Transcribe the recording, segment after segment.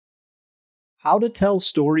How to Tell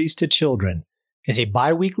Stories to Children is a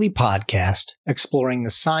bi-weekly podcast exploring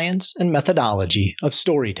the science and methodology of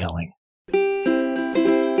storytelling.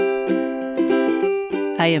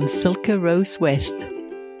 I am Silke Rose West.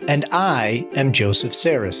 And I am Joseph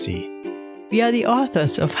Saracey. We are the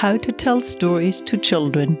authors of How to Tell Stories to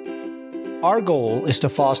Children. Our goal is to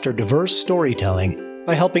foster diverse storytelling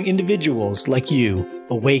by helping individuals like you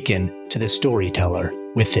awaken to the storyteller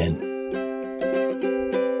within.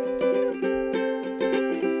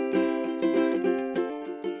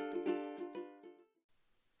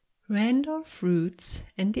 Randolph Roots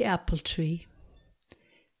and the Apple Tree.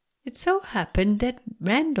 It so happened that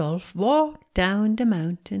Randolph walked down the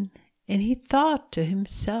mountain, and he thought to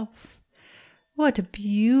himself, what a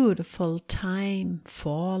beautiful time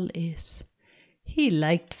fall is. He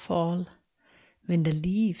liked fall, when the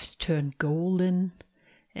leaves turned golden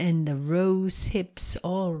and the rose hips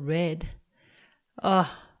all red. Oh,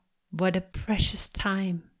 what a precious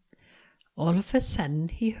time. All of a sudden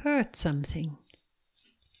he heard something.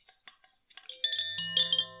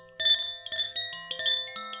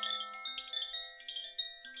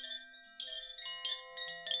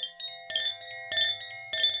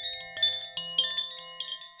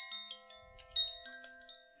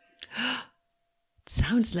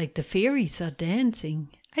 Sounds like the fairies are dancing.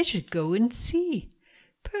 I should go and see.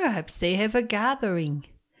 Perhaps they have a gathering.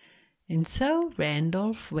 And so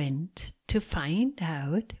Randolph went to find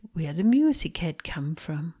out where the music had come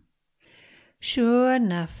from. Sure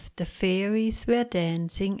enough, the fairies were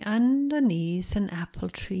dancing underneath an apple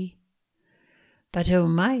tree. But oh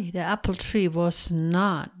my, the apple tree was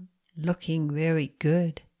not looking very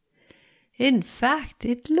good. In fact,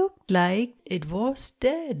 it looked like it was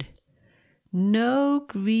dead. No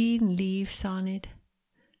green leaves on it.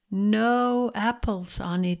 No apples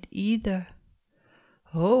on it either.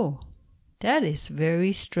 Oh, that is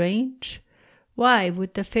very strange. Why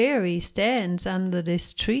would the fairies dance under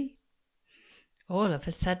this tree? All of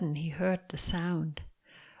a sudden he heard the sound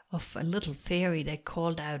of a little fairy that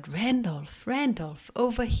called out, "Randolph, Randolph,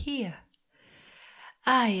 over here.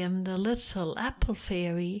 I am the little apple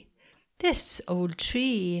fairy. This old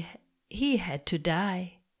tree, he had to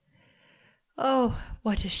die. Oh,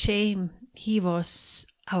 what a shame. He was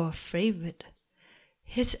our favorite.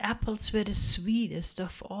 His apples were the sweetest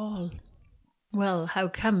of all. Well, how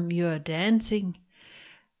come you're dancing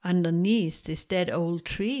underneath this dead old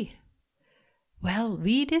tree?" Well,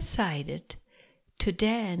 we decided to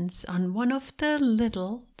dance on one of the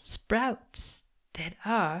little sprouts that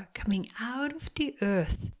are coming out of the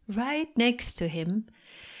earth right next to him.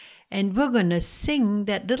 And we're going to sing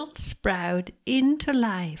that little sprout into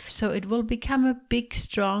life so it will become a big,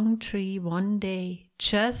 strong tree one day,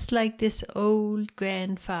 just like this old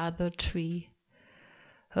grandfather tree.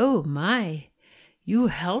 Oh my, you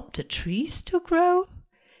help the trees to grow?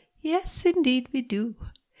 Yes, indeed we do.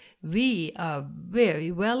 We are very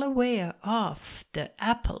well aware of the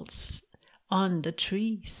apples on the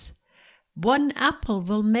trees. One apple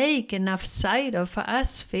will make enough cider for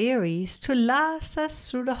us fairies to last us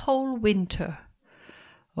through the whole winter.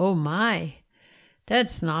 Oh my,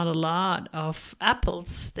 that's not a lot of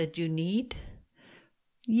apples that you need.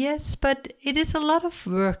 Yes, but it is a lot of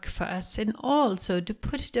work for us, and also to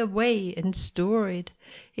put it away and store it.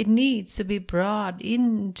 It needs to be brought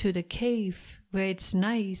into the cave where it's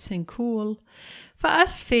nice and cool. For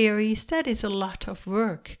us fairies, that is a lot of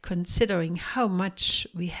work, considering how much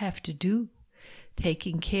we have to do,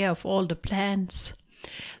 taking care of all the plants.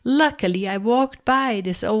 Luckily, I walked by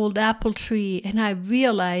this old apple tree, and I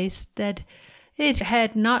realized that it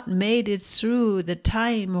had not made it through the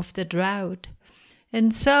time of the drought.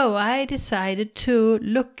 And so I decided to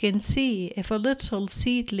look and see if a little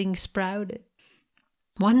seedling sprouted.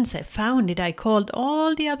 Once I found it, I called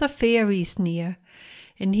all the other fairies near,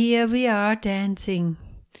 and here we are dancing.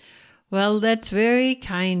 Well, that's very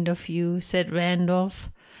kind of you, said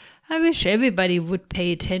Randolph. I wish everybody would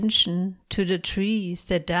pay attention to the trees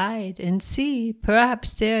that died and see,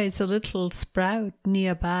 perhaps there is a little sprout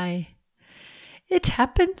nearby. It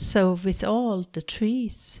happens so with all the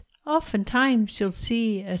trees. Oftentimes you'll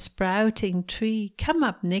see a sprouting tree come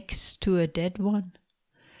up next to a dead one.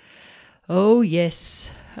 Oh, yes,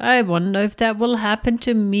 I wonder if that will happen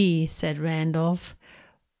to me, said Randolph.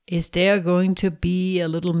 Is there going to be a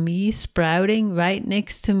little me sprouting right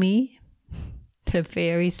next to me? The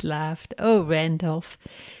fairies laughed. Oh, Randolph,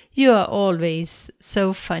 you are always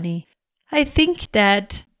so funny. I think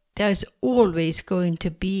that there's always going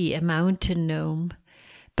to be a mountain gnome,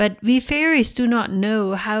 but we fairies do not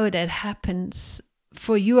know how that happens,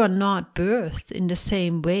 for you are not birthed in the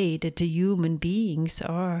same way that the human beings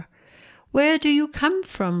are. Where do you come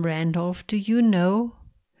from, Randolph? Do you know?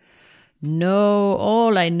 No,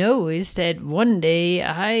 all I know is that one day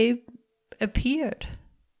I appeared.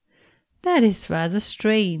 That is rather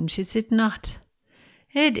strange, is it not?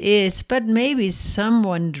 It is, but maybe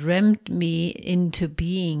someone dreamt me into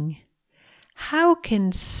being. How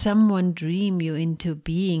can someone dream you into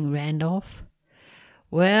being, Randolph?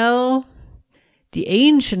 Well, the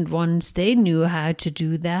ancient ones, they knew how to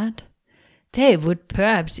do that. They would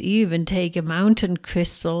perhaps even take a mountain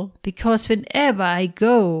crystal, because whenever I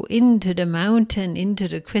go into the mountain, into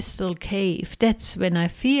the crystal cave, that's when I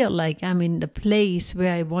feel like I'm in the place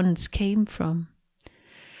where I once came from.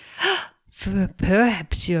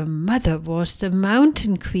 Perhaps your mother was the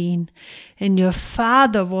mountain queen, and your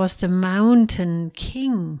father was the mountain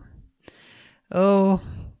king. Oh,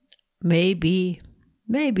 maybe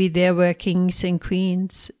there were kings and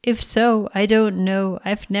queens. If so, I don't know.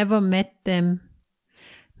 I've never met them.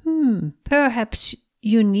 Perhaps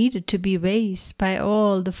you needed to be raised by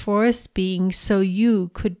all the forest beings so you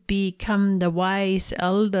could become the wise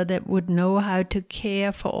elder that would know how to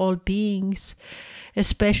care for all beings,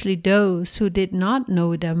 especially those who did not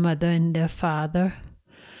know their mother and their father.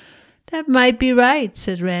 That might be right,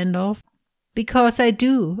 said Randolph. Because I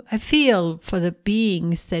do. I feel for the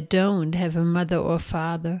beings that don't have a mother or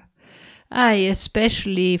father. I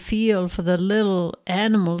especially feel for the little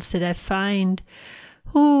animals that I find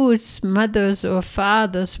whose mothers or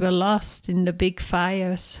fathers were lost in the big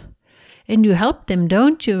fires. And you help them,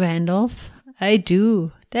 don't you, Randolph? I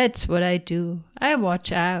do. That's what I do. I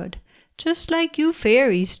watch out, just like you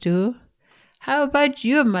fairies do. How about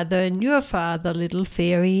your mother and your father, little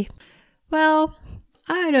fairy? Well,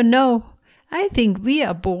 I don't know. I think we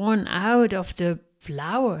are born out of the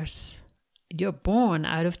flowers. You're born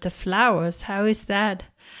out of the flowers. How is that?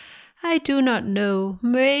 I do not know.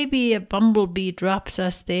 Maybe a bumblebee drops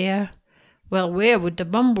us there. Well, where would the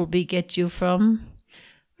bumblebee get you from?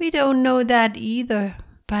 We don't know that either,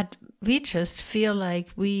 but we just feel like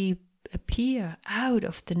we appear out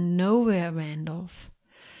of the nowhere, Randolph.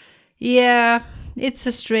 Yeah, it's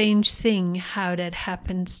a strange thing how that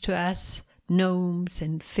happens to us. Gnomes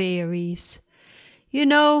and fairies. You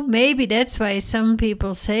know, maybe that's why some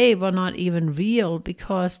people say we're not even real,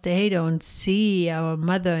 because they don't see our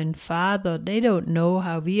mother and father. They don't know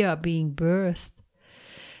how we are being birthed.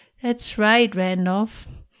 That's right, Randolph.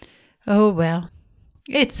 Oh, well,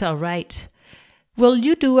 it's all right. Will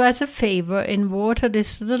you do us a favor and water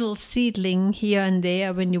this little seedling here and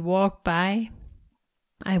there when you walk by?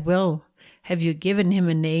 I will. Have you given him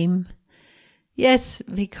a name? Yes,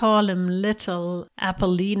 we call him Little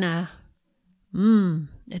Apollina.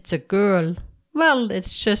 It's a girl. Well,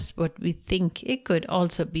 it's just what we think. It could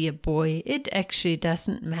also be a boy. It actually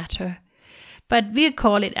doesn't matter. But we'll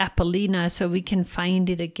call it Apollina so we can find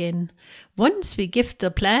it again. Once we give the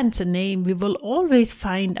plants a name, we will always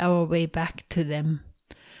find our way back to them.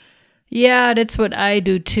 Yeah, that's what I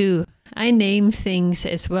do too. I name things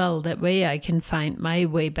as well. That way I can find my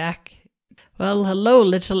way back. Well, hello,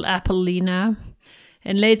 Little Apollina.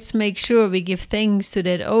 And let's make sure we give thanks to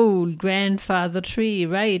that old grandfather tree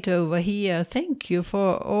right over here. Thank you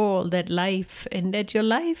for all that life, and that your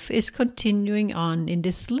life is continuing on in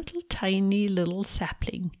this little tiny little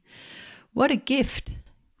sapling. What a gift,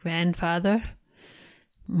 grandfather.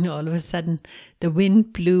 All of a sudden, the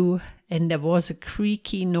wind blew, and there was a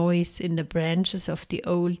creaky noise in the branches of the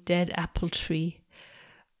old dead apple tree.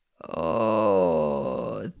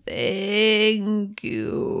 Oh, thank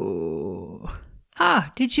you.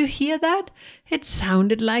 Ah, did you hear that? It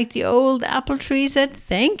sounded like the old apple tree said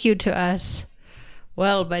thank you to us.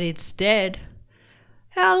 Well, but it's dead.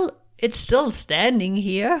 Well, it's still standing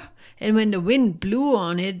here, and when the wind blew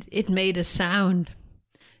on it, it made a sound.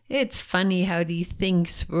 It's funny how these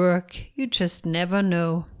things work. You just never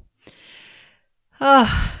know.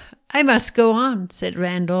 Oh, I must go on, said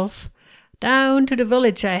Randolph. Down to the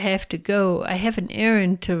village I have to go. I have an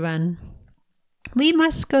errand to run. We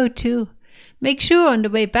must go too. Make sure on the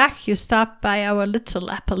way back you stop by our little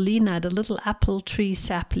Apollina, the little apple tree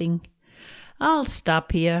sapling. I'll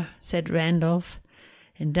stop here, said Randolph,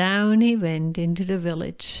 and down he went into the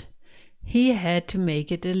village. He had to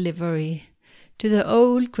make a delivery to the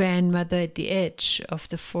old grandmother at the edge of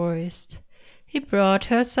the forest. He brought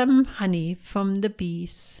her some honey from the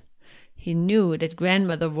bees. He knew that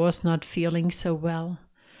grandmother was not feeling so well,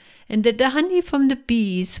 and that the honey from the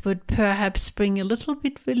bees would perhaps bring a little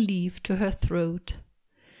bit relief to her throat.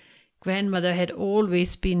 Grandmother had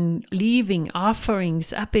always been leaving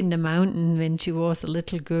offerings up in the mountain when she was a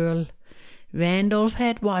little girl. Randolph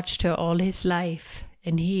had watched her all his life,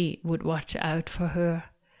 and he would watch out for her.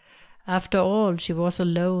 After all, she was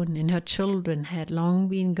alone, and her children had long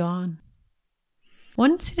been gone.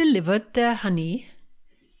 Once he delivered their honey,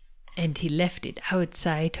 and he left it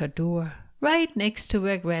outside her door, right next to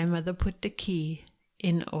where Grandmother put the key,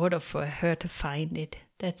 in order for her to find it.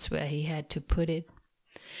 That's where he had to put it.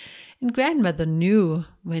 And Grandmother knew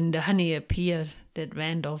when the honey appeared that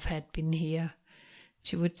Randolph had been here.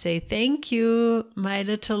 She would say, "Thank you, my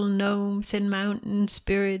little gnomes and mountain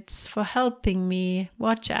spirits, for helping me.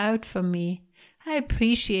 Watch out for me. I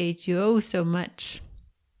appreciate you oh so much."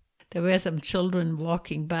 There were some children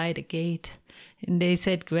walking by the gate, and they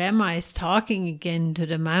said, "Grandma is talking again to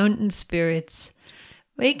the mountain spirits.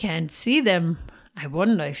 We can't see them. I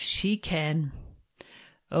wonder if she can."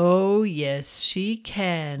 "Oh, yes, she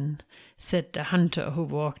can," said the hunter who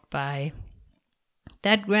walked by.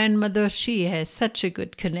 "That grandmother, she has such a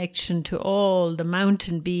good connection to all the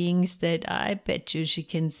mountain beings that I bet you she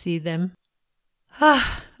can see them."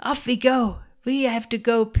 Off we go. We have to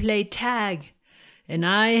go play tag. And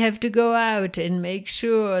I have to go out and make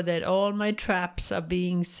sure that all my traps are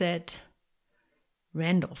being set.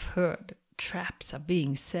 Randolph heard traps are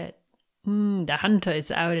being set. The hunter is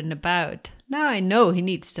out and about. Now I know he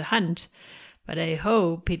needs to hunt, but I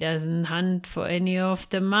hope he doesn't hunt for any of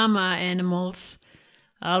the mama animals.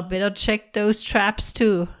 I'll better check those traps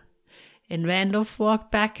too. And Randolph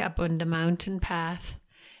walked back up on the mountain path,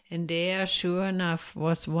 and there, sure enough,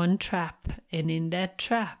 was one trap, and in that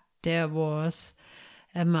trap there was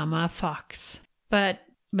a mama fox. But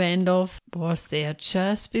Randolph was there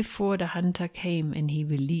just before the hunter came, and he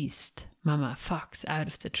released Mama Fox out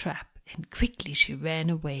of the trap, and quickly she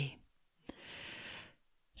ran away.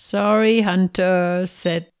 "Sorry, hunter,"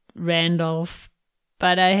 said Randolph,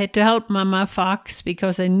 "but I had to help Mama Fox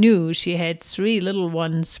because I knew she had 3 little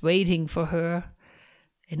ones waiting for her."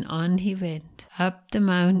 And on he went, up the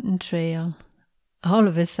mountain trail. All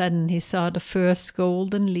of a sudden he saw the first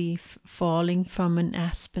golden leaf falling from an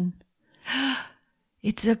aspen.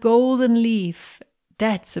 "It's a golden leaf.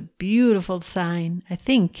 That's a beautiful sign. I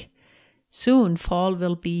think soon fall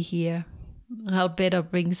will be here. I'll better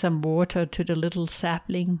bring some water to the little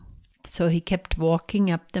sapling." So he kept walking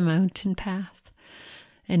up the mountain path,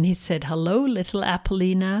 and he said, "Hello, little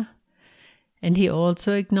Appelina." And he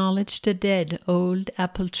also acknowledged the dead old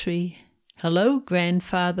apple tree. "Hello,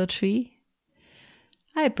 grandfather tree.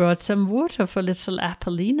 I brought some water for little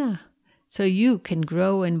Appelina, so you can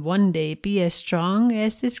grow and one day be as strong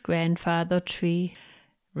as this grandfather tree."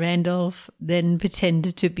 Randolph then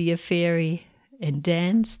pretended to be a fairy and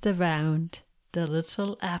danced around the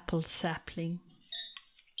little apple sapling.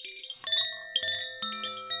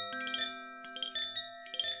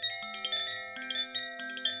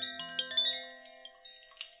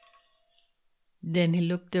 Then he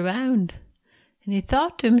looked around, and he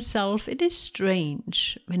thought to himself, "It is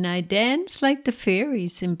strange. When I dance like the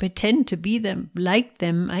fairies and pretend to be them, like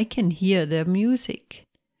them, I can hear their music."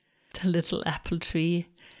 The little apple tree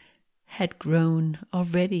had grown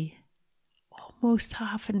already almost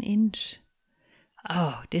half an inch.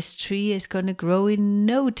 "Oh, this tree is going to grow in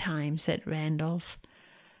no time," said Randolph.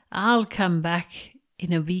 "I'll come back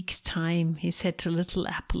in a week's time," he said to little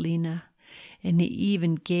Appelina. And he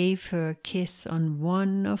even gave her a kiss on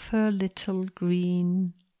one of her little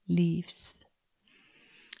green leaves.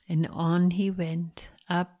 And on he went,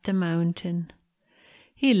 up the mountain.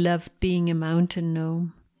 He loved being a mountain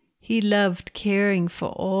gnome. He loved caring for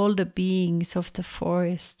all the beings of the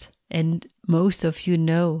forest. And most of you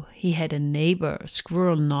know he had a neighbor,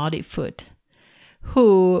 Squirrel Naughtyfoot,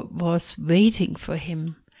 who was waiting for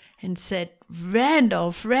him and said,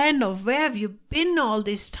 Randolph, where have you been all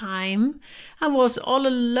this time? I was all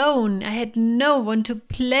alone. I had no one to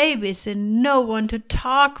play with and no one to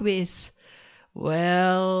talk with."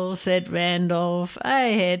 "Well," said Randolph, "I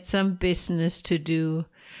had some business to do."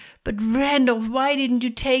 "But Randolph, why didn't you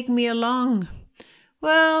take me along?"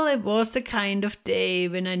 "Well, it was the kind of day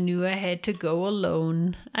when I knew I had to go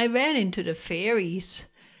alone. I ran into the fairies."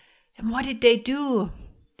 "And what did they do?"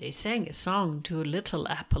 "They sang a song to little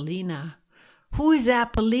Appelina." "Who is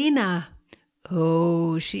Appelina?"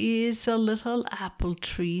 "Oh, she is a little apple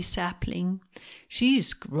tree sapling.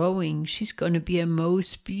 She's growing. She's going to be a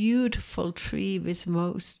most beautiful tree with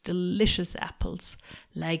most delicious apples,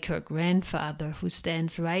 like her grandfather, who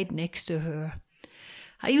stands right next to her."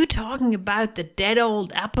 "Are you talking about the dead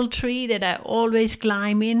old apple tree that I always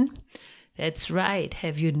climb in?" "That's right.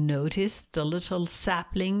 Have you noticed the little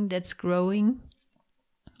sapling that's growing?"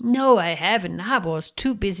 "No, I haven't. I was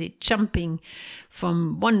too busy jumping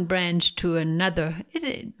from one branch to another.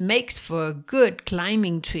 It makes for a good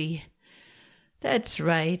climbing tree." "That's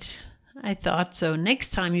right. I thought so. Next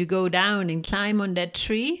time you go down and climb on that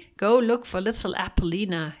tree, go look for little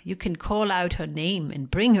Apollina. You can call out her name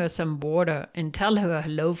and bring her some water and tell her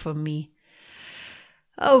hello from me.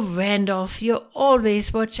 Oh, Randolph, you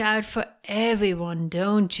always watch out for everyone,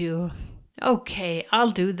 don't you? Okay,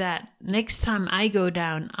 I'll do that. Next time I go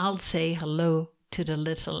down, I'll say hello to the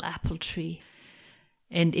little apple tree.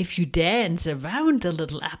 And if you dance around the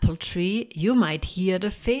little apple tree, you might hear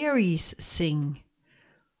the fairies sing.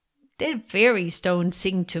 The fairies don't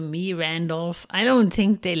sing to me, Randolph. I don't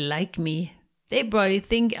think they like me. They probably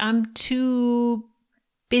think I'm too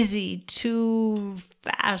busy, too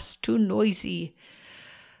fast, too noisy.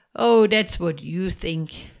 Oh, that's what you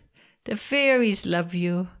think. The fairies love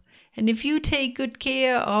you. And if you take good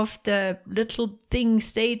care of the little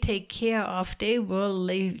things they take care of, they will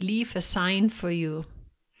leave a sign for you.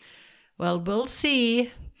 Well, we'll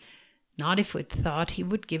see. Naughtyfoot thought he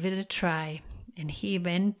would give it a try. And he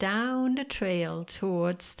went down the trail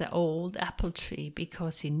towards the old apple tree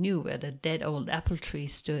because he knew where the dead old apple tree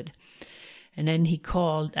stood. And then he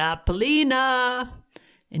called, Apollina!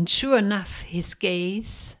 And sure enough, his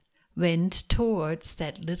gaze went towards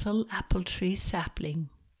that little apple tree sapling.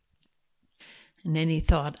 And then he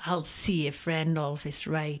thought, I'll see if Randolph is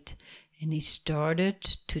right. And he started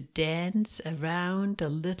to dance around the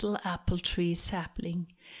little apple tree sapling.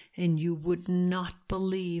 And you would not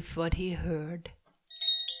believe what he heard.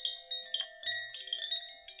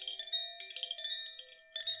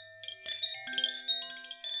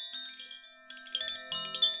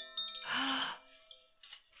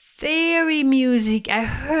 Fairy music! I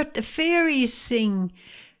heard the fairies sing.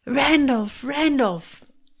 Randolph, Randolph!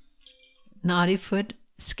 Naughtyfoot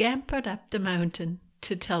scampered up the mountain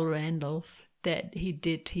to tell Randolph that he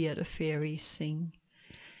did hear the fairies sing.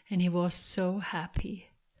 And he was so happy.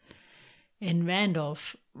 And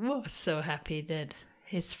Randolph was so happy that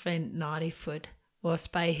his friend Naughtyfoot was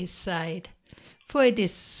by his side, for it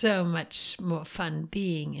is so much more fun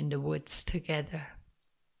being in the woods together.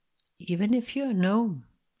 Even if you're a gnome,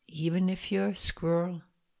 even if you're a squirrel.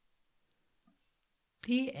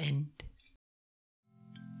 The end.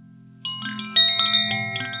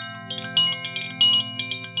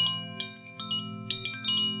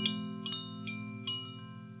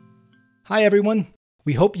 Hi, everyone.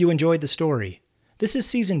 We hope you enjoyed the story. This is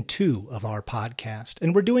season 2 of our podcast,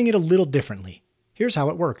 and we're doing it a little differently. Here's how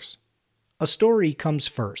it works. A story comes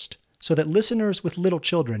first, so that listeners with little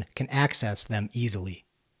children can access them easily.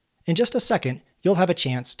 In just a second, you'll have a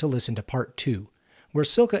chance to listen to part 2, where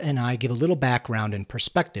Silke and I give a little background and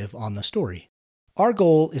perspective on the story. Our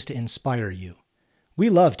goal is to inspire you. We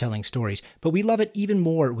love telling stories, but we love it even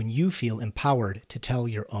more when you feel empowered to tell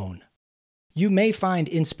your own. You may find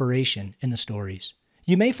inspiration in the stories.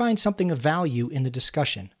 You may find something of value in the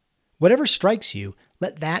discussion. Whatever strikes you,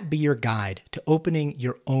 let that be your guide to opening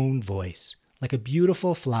your own voice, like a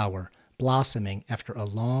beautiful flower blossoming after a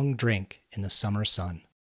long drink in the summer sun.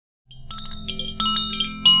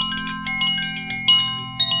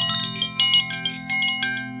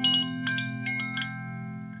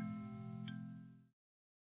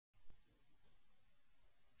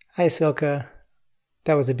 Hi, Silke.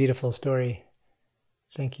 That was a beautiful story.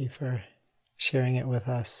 Thank you for sharing it with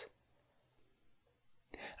us.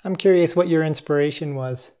 I'm curious what your inspiration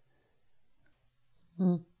was.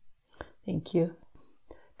 Thank you.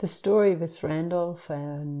 The story with Randolph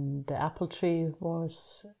and the apple tree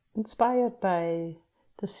was inspired by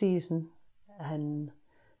the season and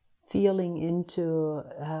feeling into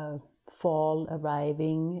fall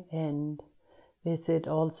arriving, and with it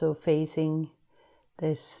also facing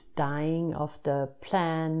this dying of the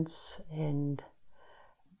plants and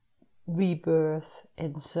rebirth.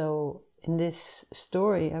 And so in this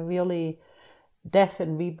story, death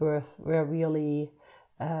and rebirth were really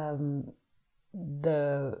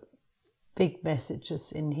the big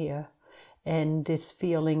messages in here. And this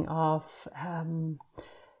feeling of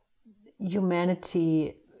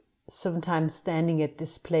humanity sometimes standing at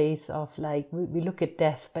this place of like, we look at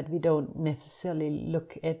death, but we don't necessarily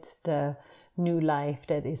look at the new life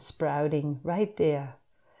that is sprouting right there.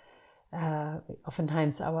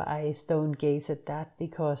 Oftentimes our eyes don't gaze at that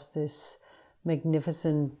because this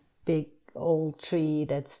magnificent big old tree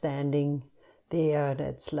that's standing there,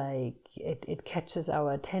 that's like, it catches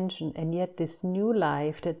our attention. And yet this new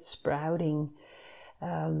life that's sprouting,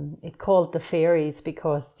 it called the fairies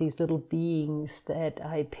because these little beings that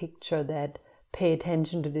I picture that pay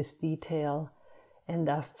attention to this detail and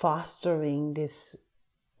are fostering this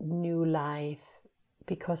new life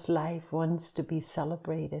because life wants to be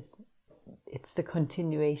celebrated. It's the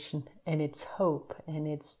continuation, and it's hope, and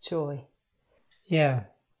it's joy. Yeah,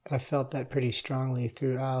 I felt that pretty strongly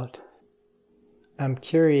throughout. I'm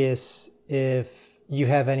curious if you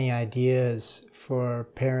have any ideas for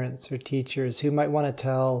parents or teachers who might want to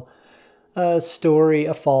tell a story,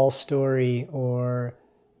 a fall story, or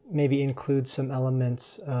maybe include some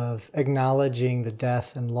elements of acknowledging the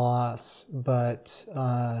death and loss, but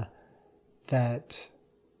that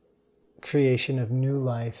creation of new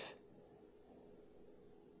life.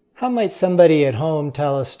 How might somebody at home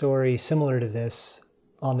tell a story similar to this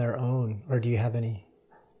on their own? Or do you have any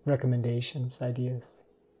recommendations, ideas?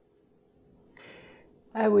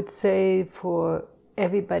 I would say for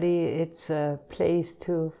everybody, it's a place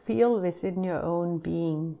to feel within your own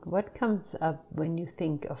being what comes up when you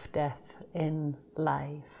think of death and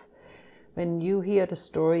life. When you hear the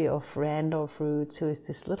story of Randolph Roots, who is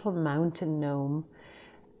this little mountain gnome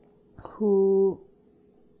who,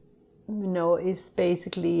 is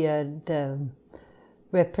basically the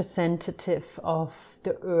representative of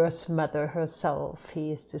the Earth Mother herself.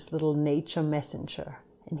 He is this little nature messenger,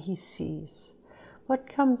 and he sees what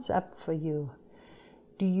comes up for you.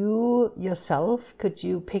 Do you yourself, could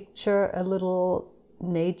you picture a little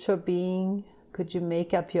nature being? Could you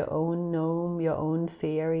make up your own gnome, your own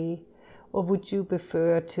fairy? Or would you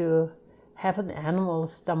prefer to have an animal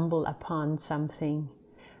stumble upon something?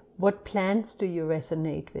 What plants do you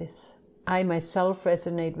resonate with? I myself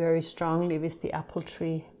resonate very strongly with the apple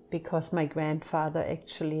tree because my grandfather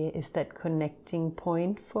actually is that connecting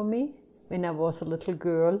point for me. When I was a little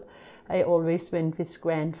girl, I always went with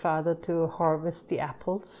grandfather to harvest the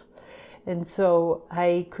apples. And so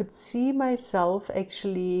I could see myself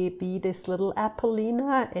actually be this little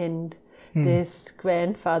Apollina, and this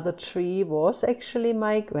grandfather tree was actually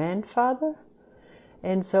my grandfather.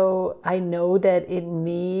 And so I know that in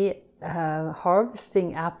me,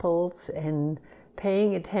 harvesting apples and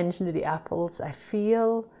paying attention to the apples, I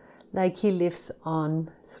feel like he lives on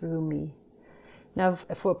through me. Now,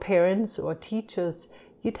 for parents or teachers,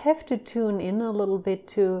 you'd have to tune in a little bit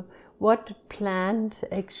to what plant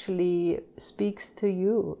actually speaks to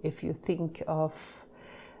you if you think of,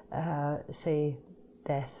 say,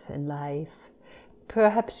 death and life.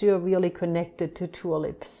 Perhaps you're really connected to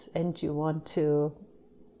tulips and you want to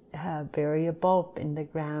bury a bulb in the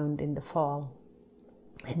ground in the fall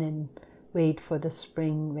and then wait for the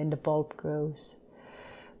spring when the bulb grows.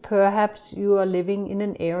 Perhaps you are living in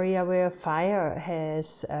an area where fire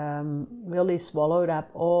has really swallowed up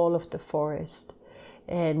all of the forest,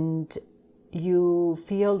 and you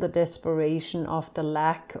feel the desperation of the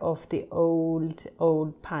lack of the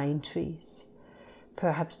old pine trees,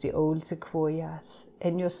 perhaps the old sequoias,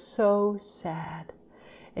 and you're so sad.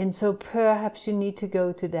 And so perhaps you need to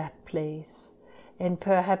go to that place, and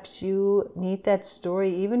perhaps you need that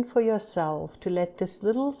story even for yourself, to let this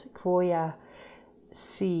little sequoia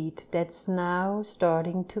seed that's now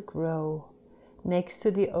starting to grow next to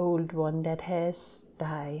the old one that has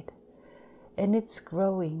died, and it's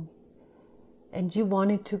growing, and you want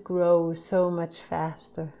it to grow so much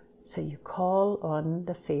faster. So you call on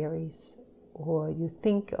the fairies, or you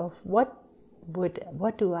think of what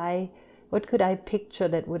could I picture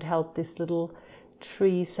that would help this little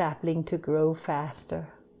tree sapling to grow faster.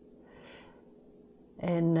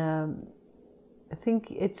 And I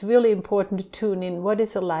think it's really important to tune in. What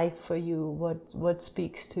is alive for you? What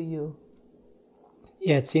speaks to you?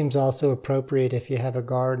 Yeah, it seems also appropriate if you have a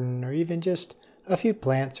garden or even just a few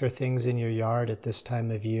plants or things in your yard at this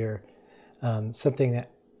time of year. Something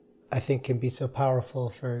that I think can be so powerful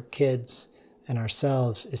for kids and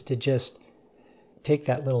ourselves is to just take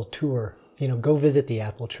that little tour. Go visit the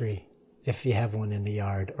apple tree if you have one in the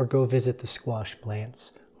yard, or go visit the squash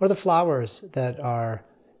plants or the flowers that are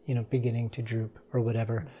beginning to droop or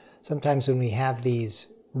whatever. Sometimes when we have these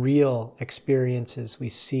real experiences, we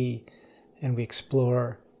see and we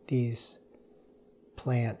explore these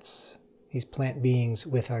plants, these plant beings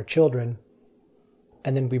with our children,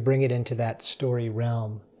 and then we bring it into that story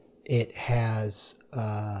realm. It has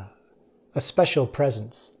a special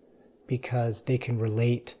presence because they can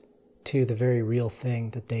relate to the very real thing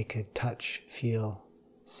that they could touch, feel,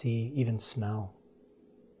 see, even smell.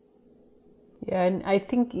 Yeah, and I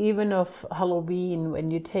think even of Halloween, when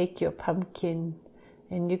you take your pumpkin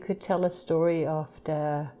and you could tell a story of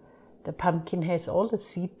the pumpkin has all the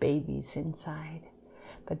seed babies inside.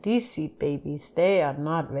 But these seed babies, they are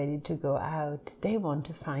not ready to go out. They want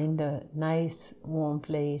to find a nice warm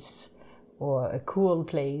place or a cool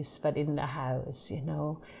place, but in the house,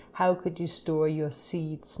 How could you store your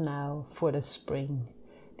seeds now for the spring?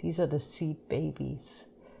 These are the seed babies.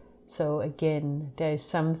 So again, there is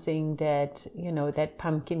something that, that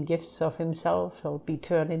pumpkin gives of himself. He'll be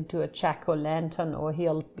turned into a jack-o'-lantern, or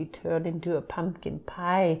he'll be turned into a pumpkin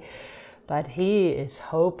pie. But he is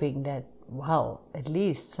hoping that well, at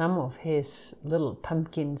least some of his little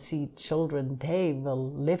pumpkin seed children, they will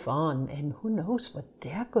live on, and who knows what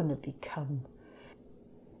they're going to become.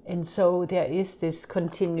 And so there is this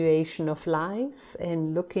continuation of life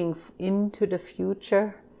and looking into the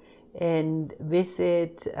future, and with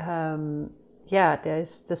it,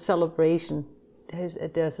 there's the celebration.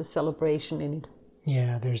 There's a celebration in it.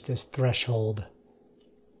 Yeah, there's this threshold,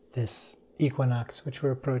 this equinox which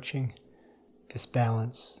we're approaching, this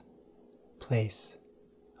balance place,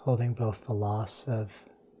 holding both the loss of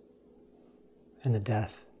and the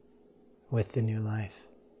death with the new life.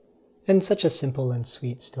 And such a simple and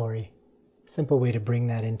sweet story. Simple way to bring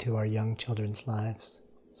that into our young children's lives.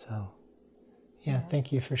 So,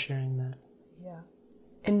 thank you for sharing that. Yeah.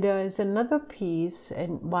 And there is another piece,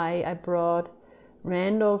 and why I brought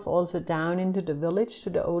Randolph also down into the village to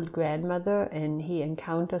the old grandmother, and he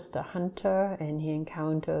encounters the hunter, and he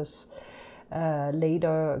encounters,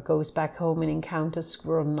 later goes back home and encounters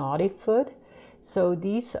Squirrel Naughtyfoot. So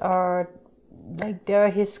these are, they're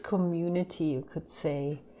his community, you could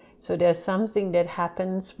say. So there's something that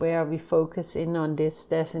happens where we focus in on this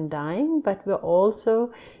death and dying, but we're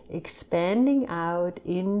also expanding out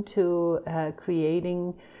into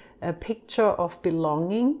creating a picture of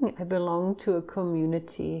belonging. I belong to a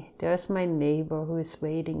community. There's my neighbor who is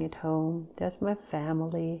waiting at home. There's my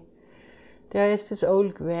family. There is this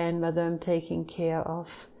old grandmother I'm taking care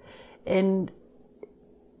of. And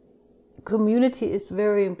community is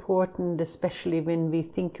very important, especially when we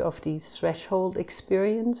think of these threshold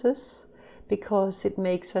experiences, because it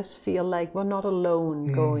makes us feel like we're not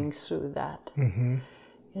alone going through that. Mm-hmm.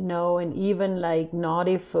 You know, and even like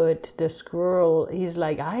Naughtyfoot, the squirrel, he's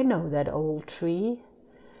like, I know that old tree.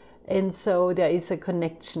 And so there is a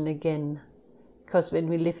connection again. Because when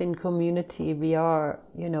we live in community, we are,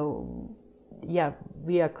 we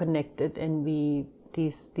are connected, and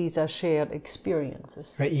these are shared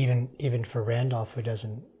experiences. Right, even for Randolph, who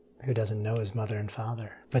doesn't know his mother and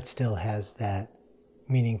father, but still has that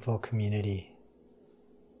meaningful community.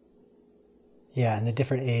 Yeah, and the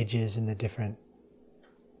different ages and the different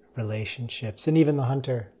relationships, and even the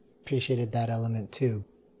hunter appreciated that element too.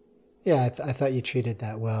 Yeah, I thought you treated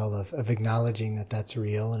that well, of acknowledging that that's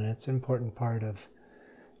real, and it's an important part of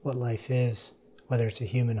what life is, whether it's a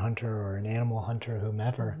human hunter or an animal hunter,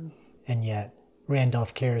 whomever. Mm-hmm. And yet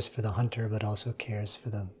Randolph cares for the hunter, but also cares for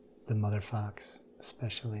the mother fox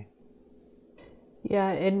especially. Yeah,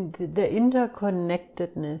 and the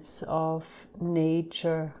interconnectedness of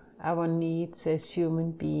nature, our needs as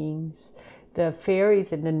human beings. The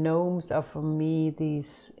fairies and the gnomes are for me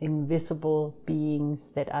these invisible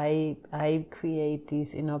beings that I create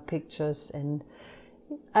these inner pictures, and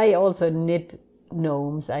I also knit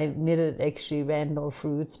gnomes. I knitted actually Randolph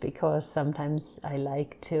Roots because sometimes I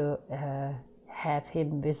like to have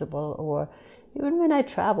him visible, or even when I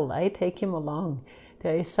travel, I take him along.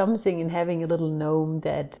 There is something in having a little gnome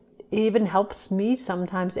that even helps me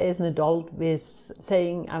sometimes as an adult with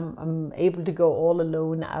saying I'm able to go all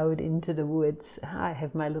alone out into the woods. I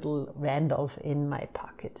have my little Randolph in my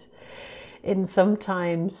pocket. And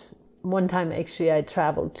sometimes, one time actually I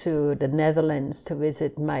traveled to the Netherlands to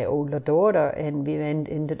visit my older daughter, and we went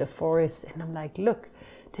into the forest, and I'm like, look,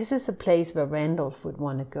 this is a place where Randolph would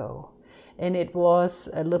want to go. And it was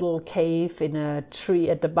a little cave in a tree,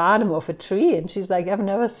 at the bottom of a tree. And she's like, I've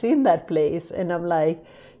never seen that place. And I'm like,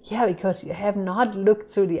 yeah, because you have not looked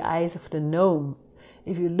through the eyes of the gnome.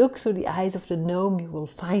 If you look through the eyes of the gnome, you will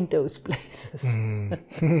find those places.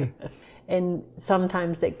 Mm. And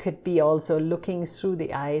sometimes it could be also looking through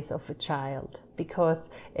the eyes of a child. Because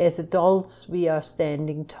as adults, we are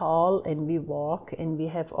standing tall and we walk, and we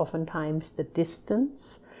have oftentimes the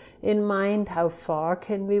distance in mind. How far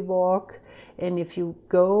can we walk? And if you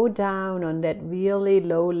go down on that really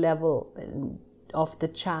low level of the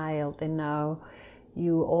child, and now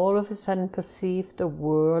you all of a sudden perceive the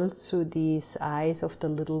world through these eyes of the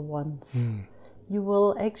little ones, you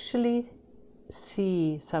will actually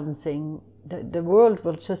see something. The world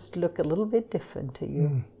will just look a little bit different to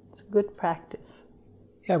you. It's a good practice.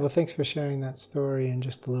 Yeah, well, thanks for sharing that story and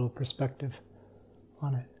just a little perspective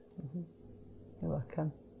on it. Mm-hmm. You're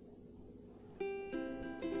welcome.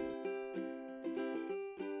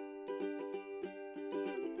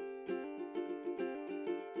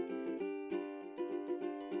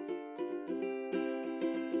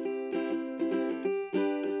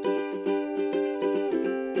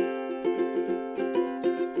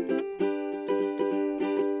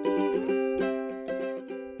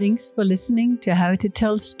 Thanks for listening to How to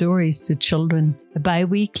Tell Stories to Children, a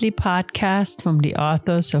bi-weekly podcast from the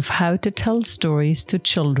authors of How to Tell Stories to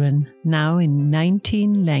Children, now in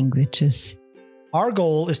 19 languages. Our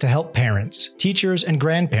goal is to help parents, teachers, and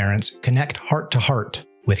grandparents connect heart to heart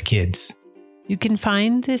with kids. You can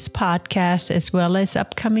find this podcast as well as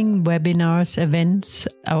upcoming webinars, events,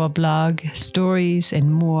 our blog, stories,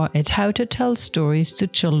 and more at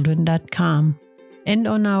howtotellstoriestochildren.com and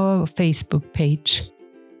on our Facebook page.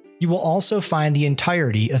 You will also find the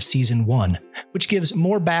entirety of Season 1, which gives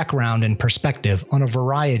more background and perspective on a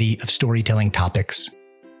variety of storytelling topics.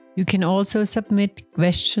 You can also submit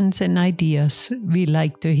questions and ideas. We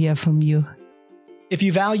like to hear from you. If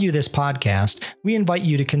you value this podcast, we invite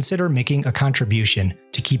you to consider making a contribution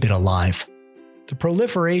to keep it alive. The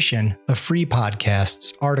proliferation of free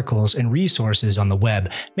podcasts, articles, and resources on the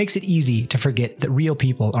web makes it easy to forget that real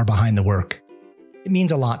people are behind the work. It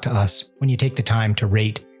means a lot to us when you take the time to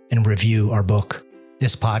rate and review our book,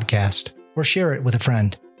 this podcast, or share it with a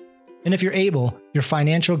friend. And if you're able, your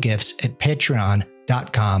financial gifts at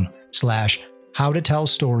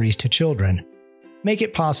patreon.com/howtotellstoriestochildren make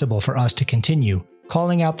it possible for us to continue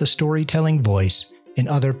calling out the storytelling voice in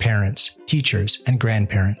other parents, teachers, and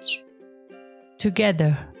grandparents.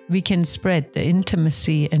 Together, we can spread the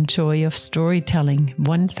intimacy and joy of storytelling,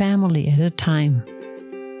 one family at a time.